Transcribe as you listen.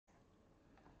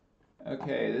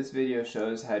Okay, this video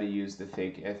shows how to use the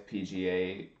fake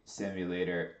FPGA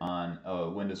simulator on a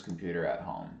Windows computer at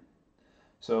home.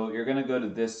 So you're going to go to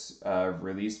this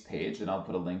release page, and I'll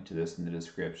put a link to this in the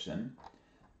description.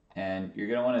 And you're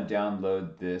going to want to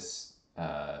download this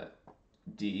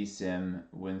desim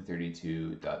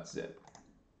win32.zip.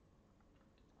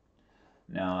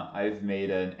 Now, I've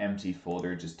made an empty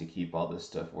folder just to keep all this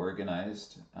stuff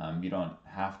organized. You don't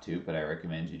have to, but I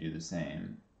recommend you do the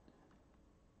same.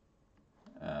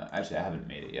 Actually, I haven't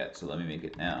made it yet, so let me make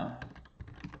it now.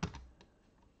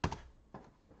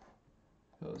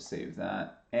 So save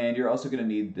that. And you're also going to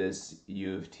need this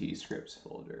U of T scripts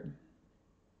folder,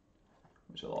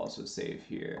 which I'll also save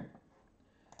here.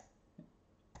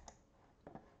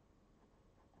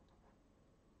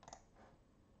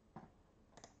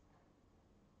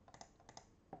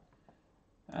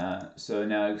 So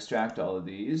now extract all of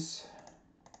these.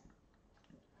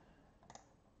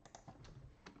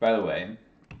 By the way,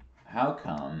 how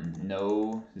come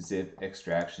no zip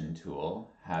extraction tool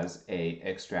has a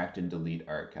extract and delete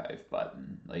archive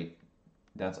button? Like,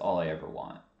 that's all I ever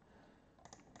want.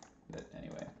 But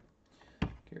anyway,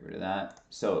 get rid of that.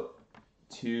 So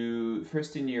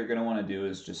first thing you're going to want to do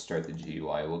is just start the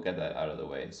GUI. We'll get that out of the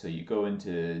way. So you go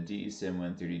into desim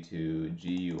win32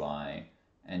 GUI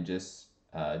and just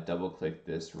double click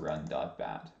this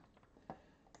run.bat.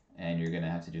 And you're going to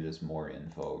have to do this more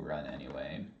info run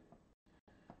anyway.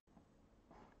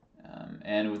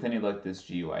 And with any luck, this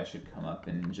GUI should come up.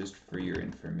 And just for your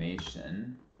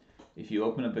information, if you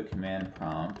open up a command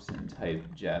prompt and type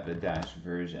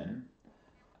java-version,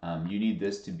 you need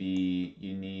this to be,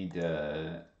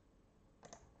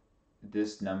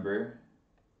 this number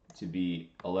to be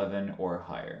 11 or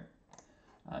higher.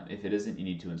 If it isn't, you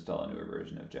need to install a newer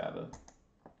version of Java.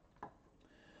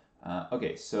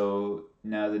 Okay, so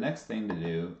now the next thing to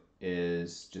do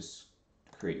is just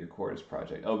create your Quartus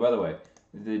project. Oh, by the way,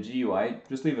 the GUI,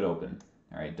 just leave it open.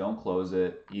 All right, don't close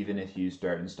it. Even if you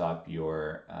start and stop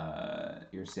your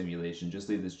simulation, just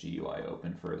leave this GUI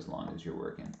open for as long as you're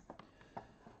working.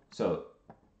 So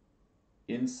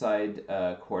inside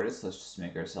Quartus, let's just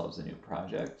make ourselves a new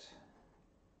project.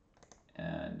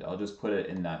 And I'll just put it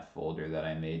in that folder that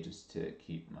I made just to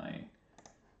keep my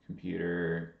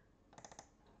computer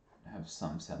have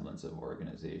some semblance of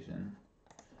organization.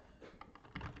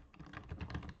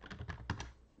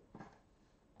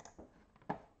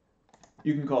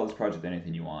 You can call this project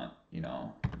anything you want, you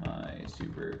know, my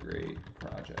super great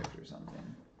project or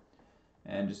something.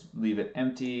 And just leave it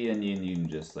empty, and you can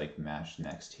just like mash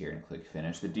next here and click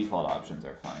finish. The default options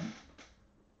are fine.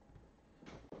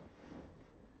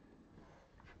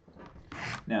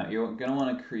 Now, you're going to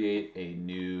want to create a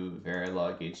new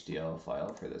Verilog HDL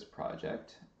file for this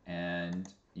project,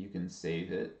 and you can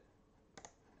save it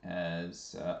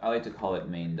as, I like to call it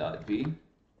main.vo.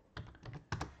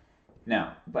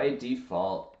 Now, by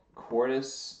default,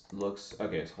 Quartus looks,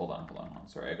 okay, so hold on,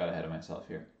 sorry, I got ahead of myself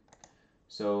here.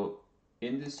 So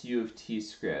in this U of T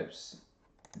scripts,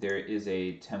 there is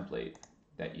a template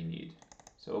that you need.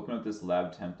 So open up this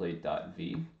lab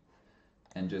template.v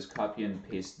and just copy and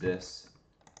paste this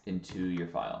into your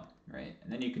file, right?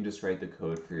 And then you can just write the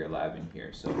code for your lab in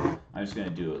here. So I'm just going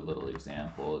to do a little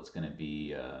example. It's going to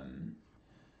be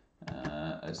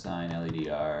assign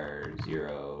LEDR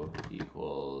 0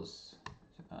 equals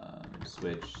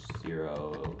switch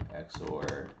 0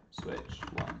 XOR switch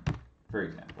 1, for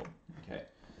example. Okay.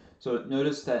 So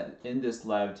notice that in this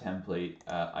lab template,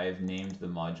 I have named the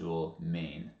module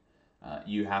main.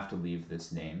 You have to leave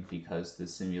this name because the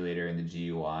simulator and the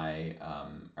GUI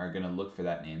are going to look for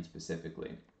that name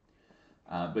specifically.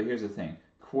 But here's the thing.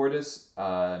 Quartus,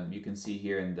 you can see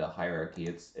here in the hierarchy,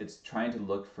 it's trying to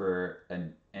look for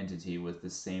an entity with the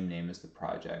same name as the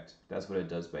project. That's what it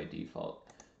does by default.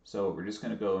 So we're just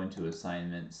going to go into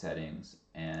assignment settings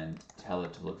and tell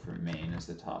it to look for main as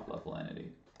the top level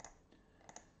entity.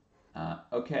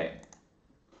 Okay,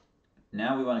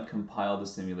 now we want to compile the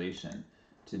simulation.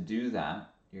 To do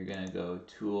that, you're going to go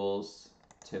Tools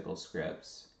Tcl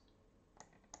scripts,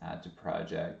 add to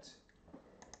project,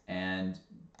 and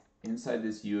inside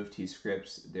this U of T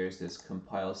scripts, there's this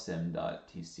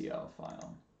compilesim.tcl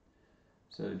file.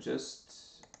 So just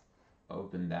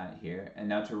open that here. And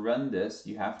now to run this,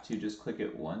 you have to just click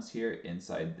it once here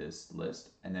inside this list,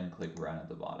 and then click run at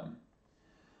the bottom.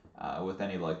 With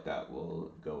any luck, that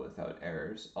will go without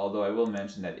errors. Although I will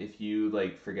mention that if you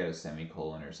like forget a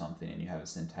semicolon or something and you have a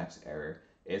syntax error,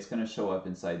 it's going to show up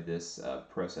inside this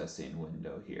processing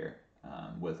window here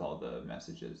with all the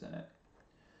messages in it.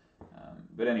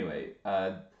 But anyway,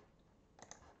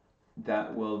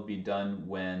 that will be done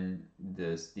when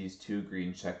these two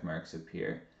green check marks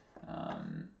appear.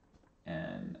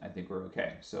 and I think we're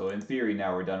okay. So in theory,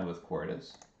 now we're done with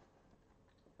Quartus.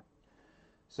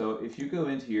 So if you go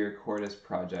into your Quartus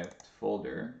project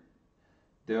folder,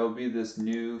 there will be this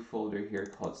new folder here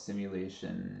called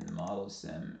simulation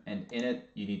modelsim, and in it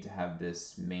you need to have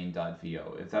this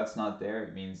main.vo. If that's not there,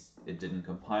 it means it didn't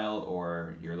compile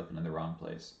or you're looking in the wrong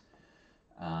place.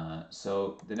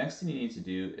 So the next thing you need to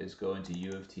do is go into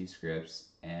U of T scripts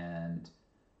and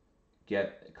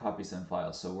copy some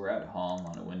files. So we're at home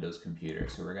on a Windows computer,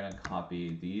 so we're going to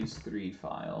copy these 3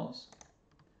 files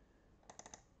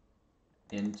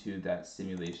into that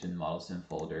simulation modelsim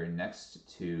folder next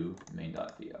to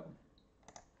main.vo.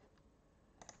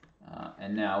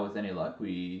 And now, with any luck,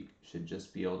 we should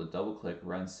just be able to double-click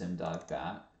run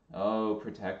sim.bat. Oh,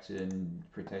 protected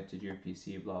your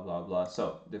PC, blah, blah, blah.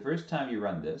 So the first time you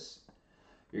run this,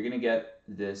 you're going to get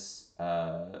this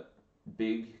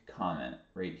big comment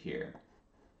right here.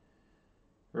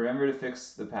 Remember to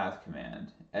fix the path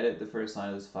command. Edit the first line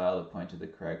of this file to point to the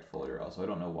correct folder. Also, I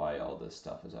don't know why all this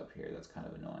stuff is up here. That's kind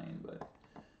of annoying, but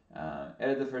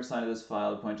edit the first line of this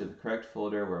file to point to the correct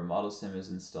folder where modelsim is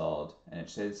installed, and it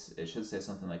should say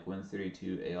something like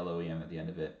Win32 ALOEM at the end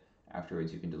of it.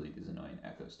 Afterwards, you can delete these annoying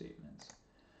echo statements.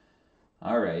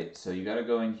 All right, so you got to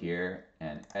go in here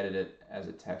and edit it as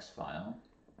a text file.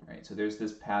 All right, so there's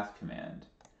this path command.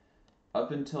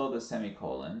 Up until the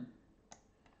semicolon,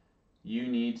 you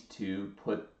need to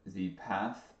put the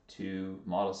path to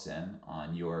modelsim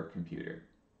on your computer.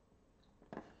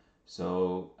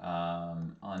 So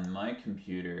on my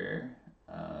computer,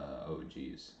 oh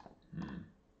geez,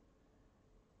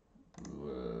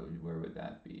 where would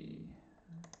that be?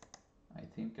 I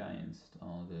think I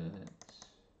installed it.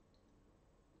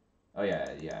 Oh yeah,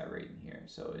 right in here.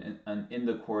 So in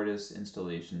the Quartus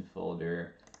installation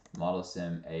folder,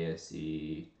 modelsim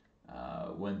ASE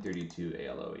Win32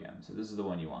 ALOEM. So this is the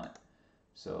one you want.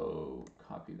 So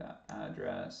copy that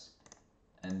address,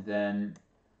 and then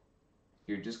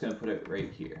you're just going to put it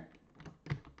right here.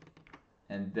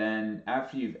 And then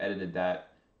after you've edited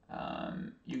that,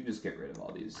 you can just get rid of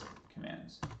all these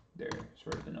commands. They're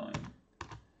sort of annoying.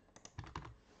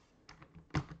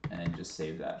 And just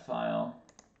save that file.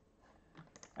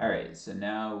 All right, so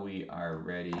now we are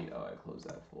ready. Oh, I closed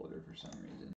that folder for some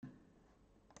reason.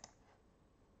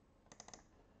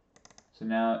 So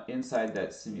now inside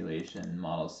that simulation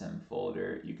modelsim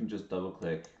folder, you can just double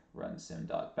click run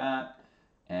sim.bat,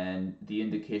 and the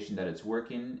indication that it's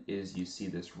working is you see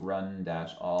this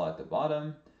run-all at the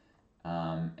bottom,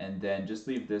 and then just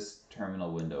leave this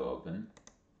terminal window open.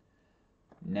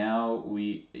 Now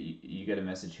you get a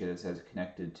message here that says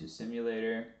connected to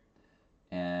simulator,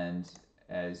 and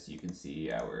as you can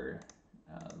see, our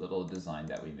little design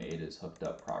that we made is hooked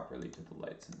up properly to the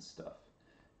lights and stuff.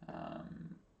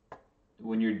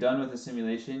 When you're done with the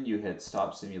simulation, you hit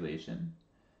stop simulation,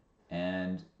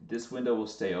 and this window will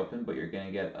stay open, but you're going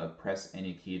to get a press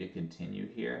any key to continue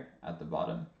here at the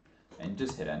bottom, and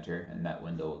just hit enter and that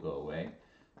window will go away.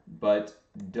 But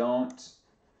don't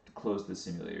close the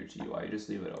simulator GUI, just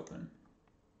leave it open.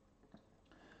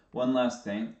 One last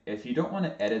thing, if you don't want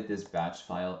to edit this batch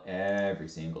file every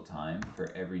single time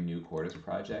for every new Quartus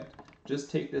project,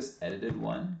 just take this edited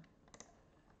one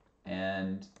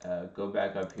and go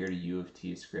back up here to U of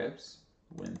T scripts,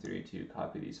 Win32,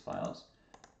 copy these files,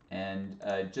 and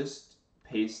just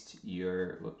paste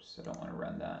your, whoops, I don't want to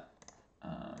run that. I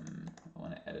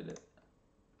want to edit it.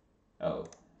 Oh,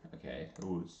 okay.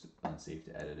 Ooh, it's unsafe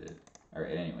to edit it. All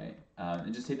right, anyway,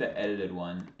 and just take that edited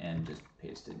one and just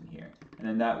paste it in here. And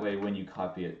then that way, when you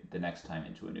copy it the next time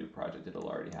into a new project, it'll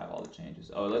already have all the changes.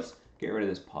 Oh, let's get rid of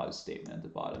this pause statement at the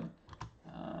bottom.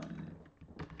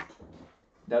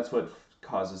 That's what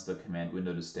causes the command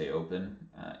window to stay open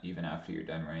even after you're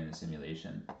done running the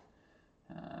simulation.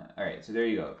 All right, so there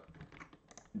you go.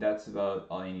 That's about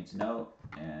all you need to know.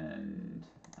 And